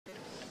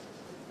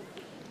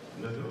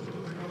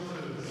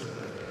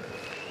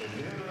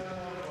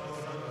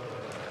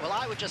Well,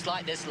 I would just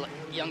like this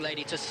young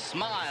lady to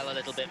smile a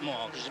little bit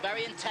more, because she's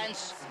very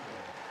intense.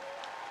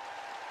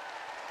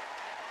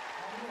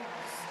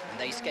 And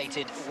they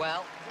skated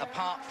well,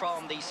 apart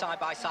from the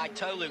side-by-side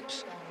toe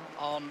loops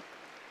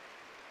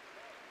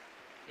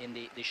in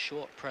the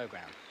short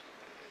program.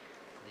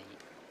 The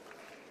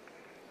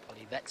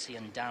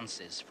Polyvetsian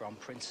dances from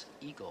Prince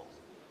Igor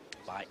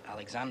by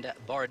Alexander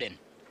Borodin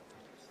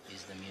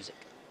is the music.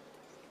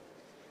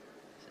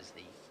 This is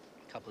the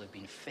couple who've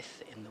been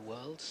 5th in the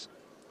worlds,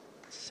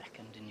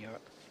 2nd in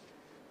Europe.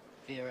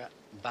 Vera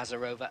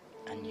Bazarova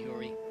and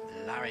Yuri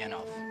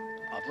Larionov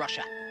of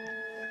Russia.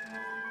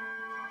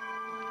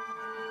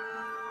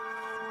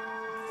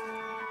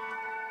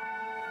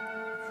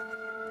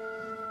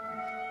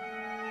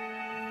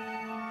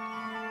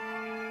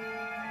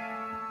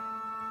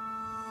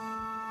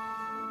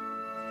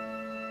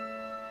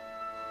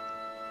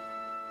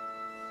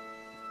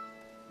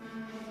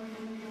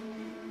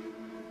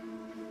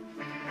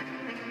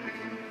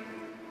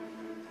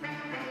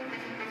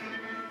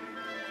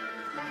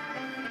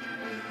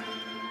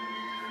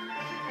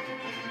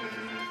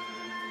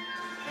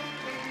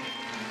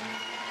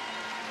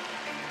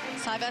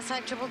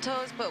 Side-by-side triple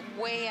toes, but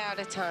way out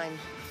of time.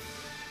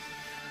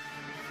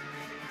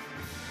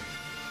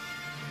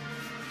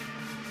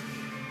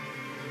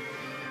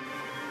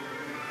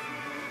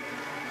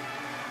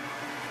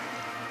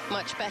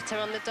 Much better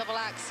on the double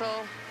axel.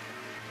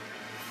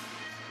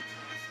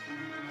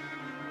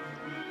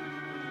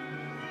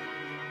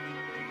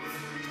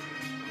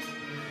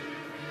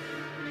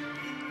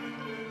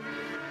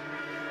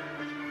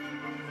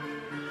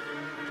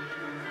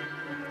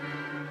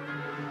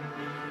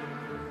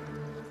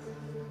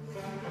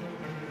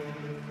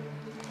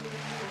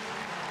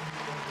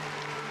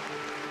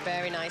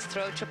 Very nice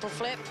throw, triple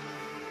flip.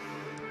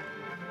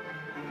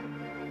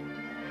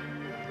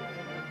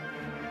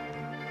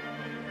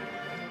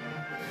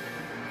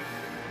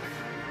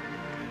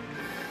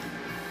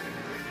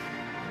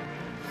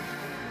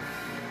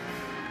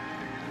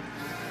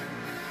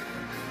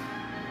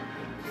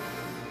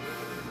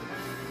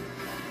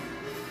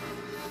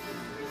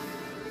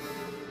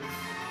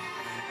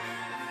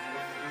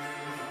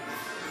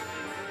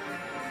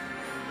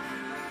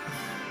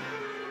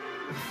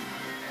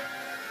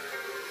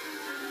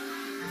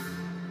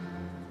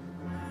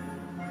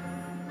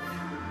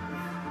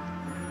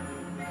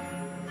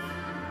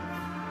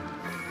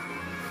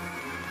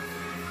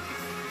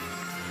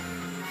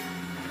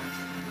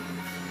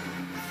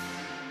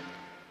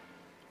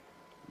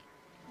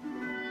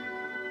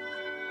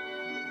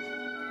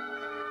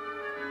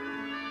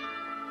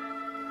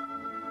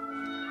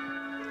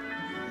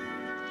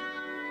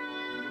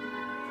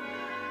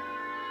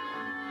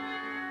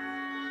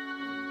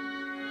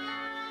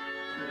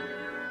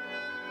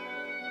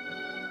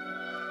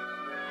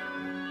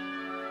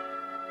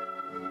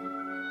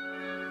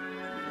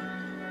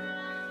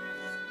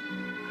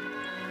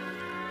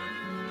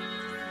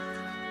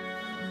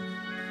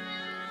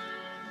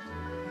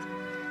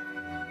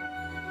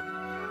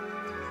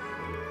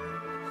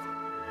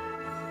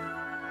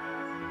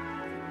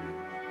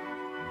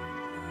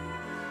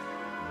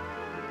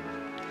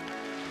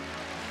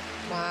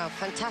 Wow,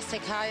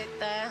 fantastic height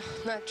there,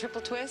 that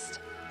triple twist.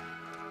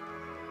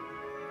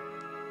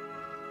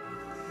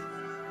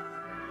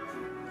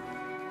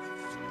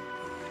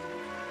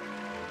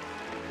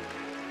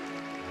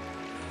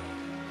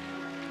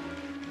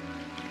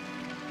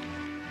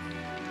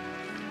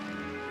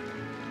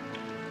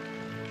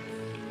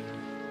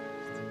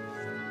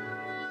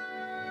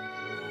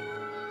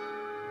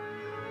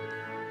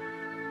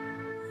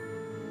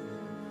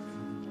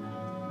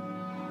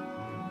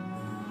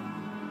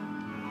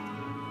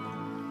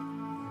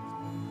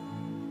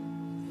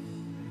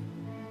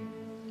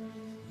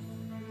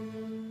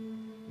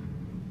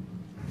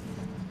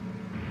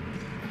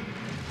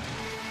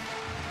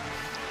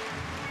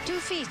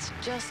 Feet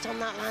just on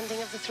that landing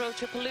of the throw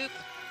triple loop.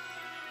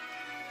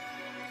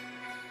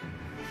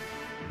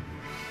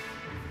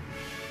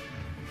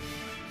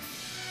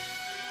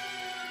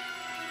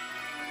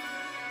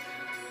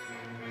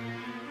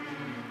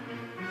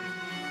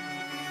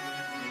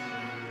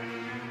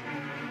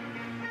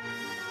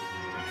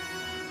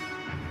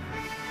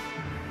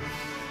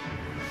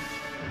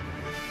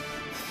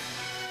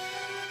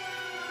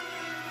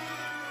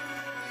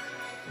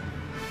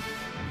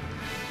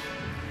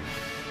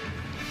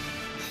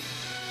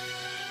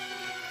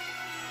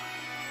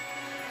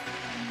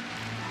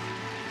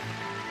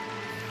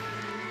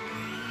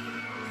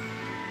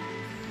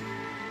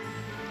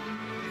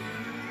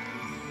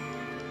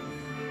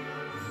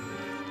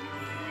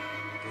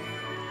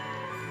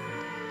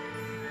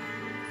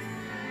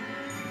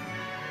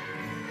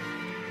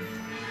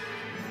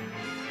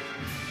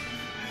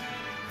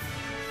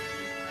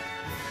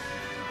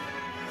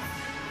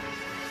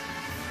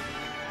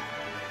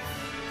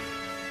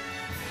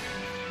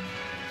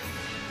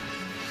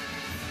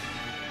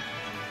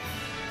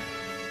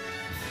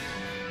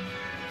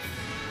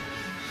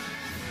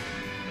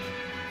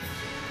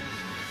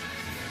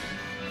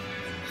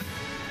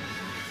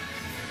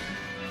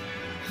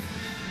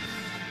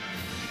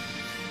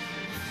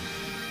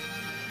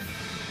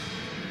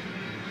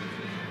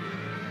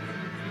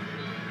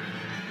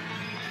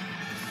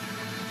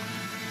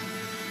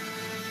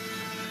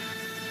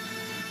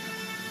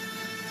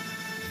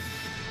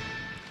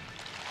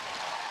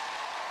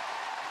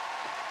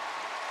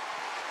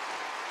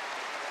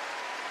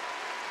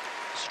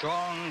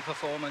 Strong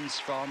performance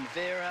from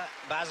Vera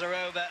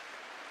Bazarova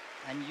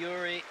and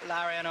Yuri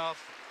Larionov.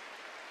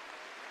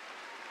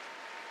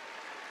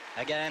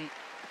 Again,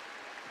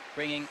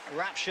 bringing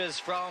raptures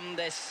from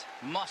this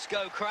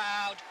Moscow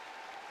crowd.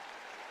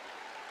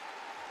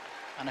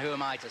 And who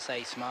am I to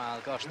say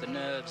smile? Gosh, the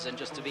nerves, and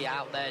just to be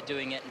out there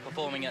doing it and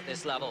performing at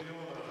this level.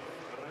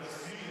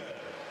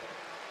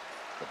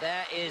 But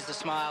there is the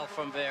smile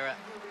from Vera.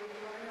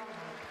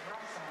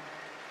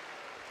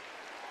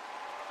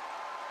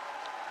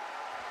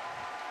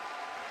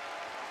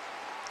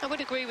 I would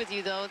agree with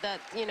you, though,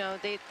 that, you know,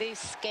 they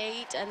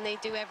skate and they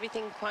do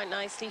everything quite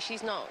nicely.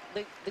 She's not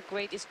the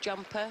greatest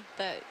jumper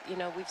that, you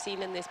know, we've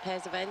seen in this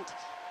pairs event.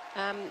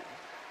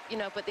 You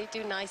know, but they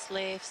do nice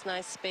lifts,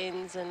 nice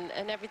spins,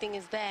 and everything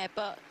is there.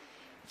 But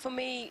for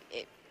me,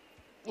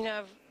 you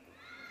know,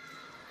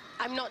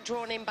 I'm not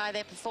drawn in by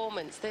their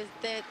performance.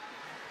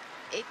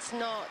 It's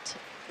not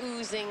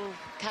oozing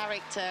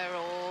character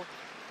or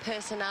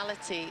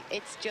personality.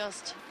 It's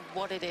just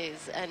what it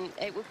is, and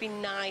it would be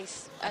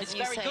nice, as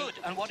you say. It's very good,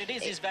 and what it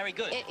is very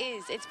good. It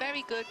is. It's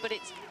very good, but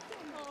it's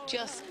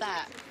just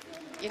that.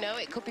 You know,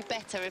 it could be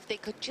better if they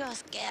could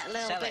just get a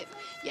little bit.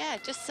 Yeah,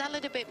 just sell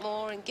it a bit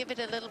more and give it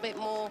a little bit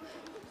more,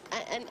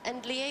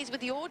 and liaise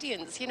with the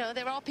audience. You know,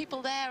 there are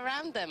people there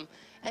around them,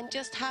 and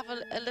just have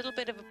a little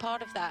bit of a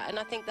part of that, and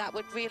I think that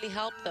would really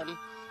help them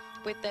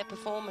with their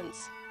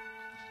performance.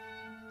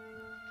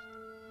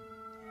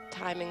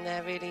 Timing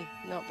there really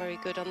not very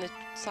good on the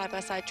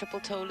side-by-side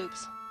triple toe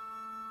loops.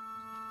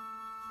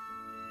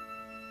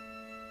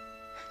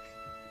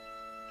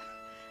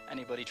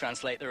 Anybody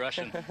translate the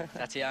Russian?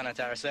 Tatiana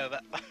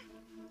Tarasova.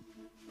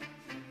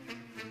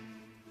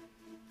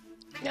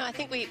 No, I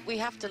think we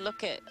have to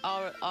look at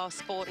our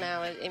sport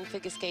now in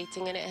figure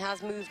skating, and it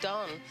has moved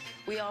on.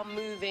 We are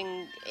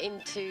moving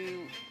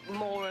into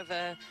more of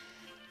a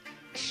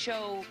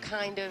show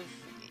kind of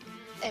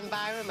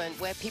environment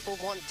where people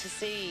want to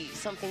see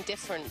something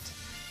different,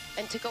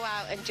 and to go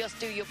out and just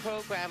do your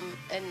program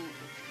and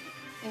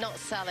not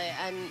sell it,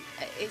 and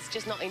it's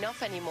just not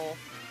enough anymore.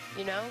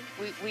 You know,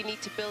 we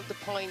need to build the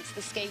points,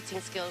 the skating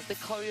skills, the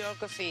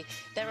choreography.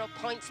 There are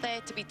points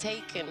there to be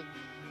taken.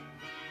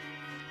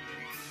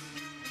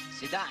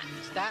 See,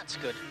 that's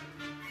good.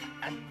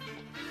 And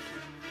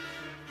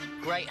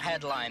great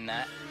headline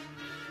there.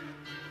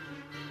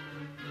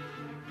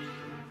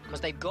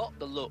 Because they've got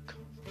the look.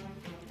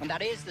 And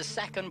that is the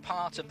second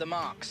part of the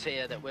marks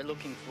here that we're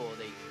looking for.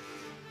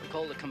 We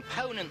call the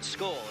component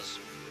scores.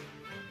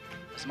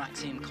 As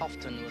Maxime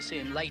Kofton, we'll see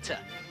him later,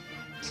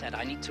 said,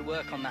 I need to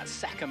work on that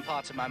second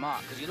part of my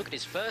mark, because you look at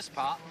his first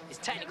part, his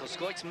technical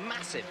score, it's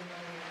massive.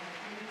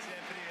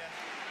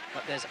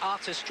 But there's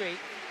artistry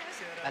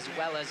as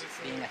well as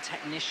being a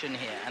technician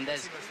here, and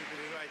there's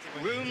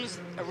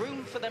a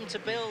room for them to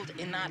build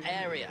in that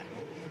area.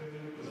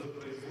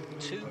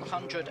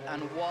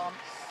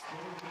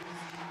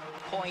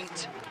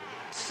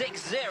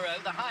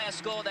 201.60, the highest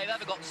score they've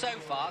ever got so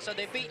far, so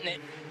they've beaten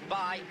it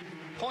by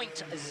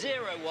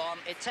 0.01.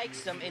 It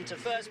takes them into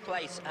first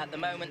place at the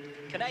moment.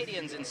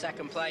 Canadians in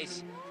second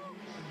place.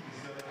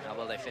 How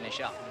will they finish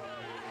up?